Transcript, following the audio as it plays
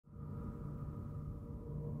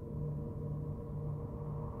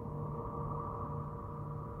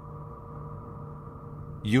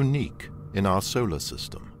unique in our solar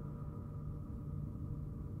system.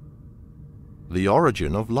 The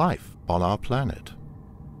origin of life on our planet.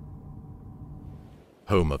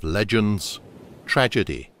 Home of legends,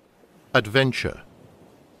 tragedy, adventure,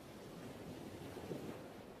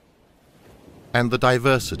 and the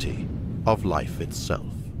diversity of life itself.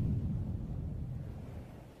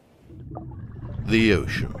 The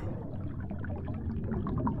ocean.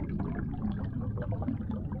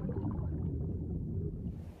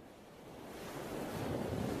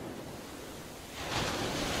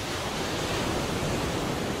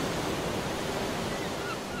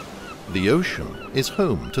 The ocean is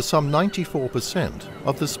home to some 94%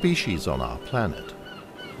 of the species on our planet.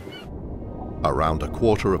 Around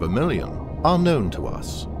 250,000 are known to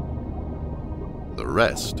us. The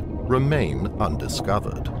rest remain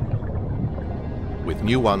undiscovered, with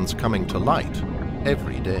new ones coming to light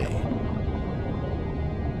every day.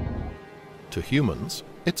 To humans,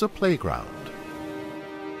 it's a playground.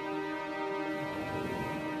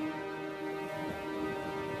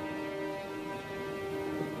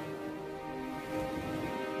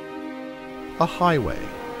 A highway.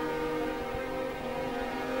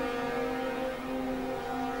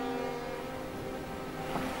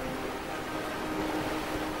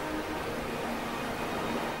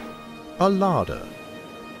 A larder.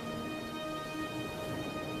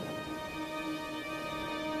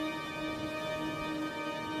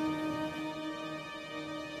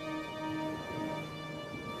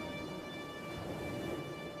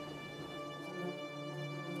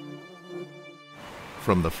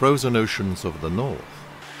 From the frozen oceans of the north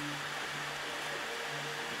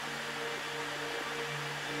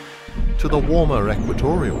to the warmer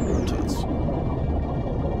equatorial waters,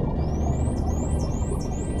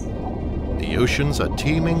 the oceans are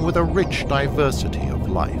teeming with a rich diversity of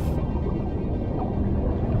life.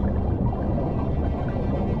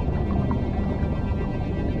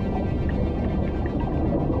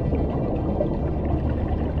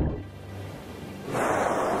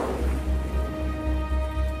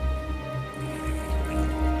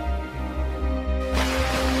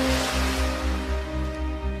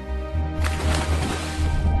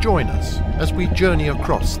 Join us as we journey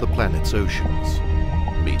across the planet's oceans,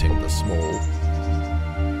 meeting the small,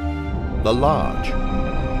 the large,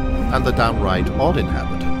 and the downright odd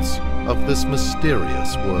inhabitants of this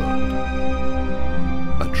mysterious world.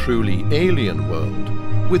 A truly alien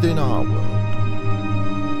world within our world.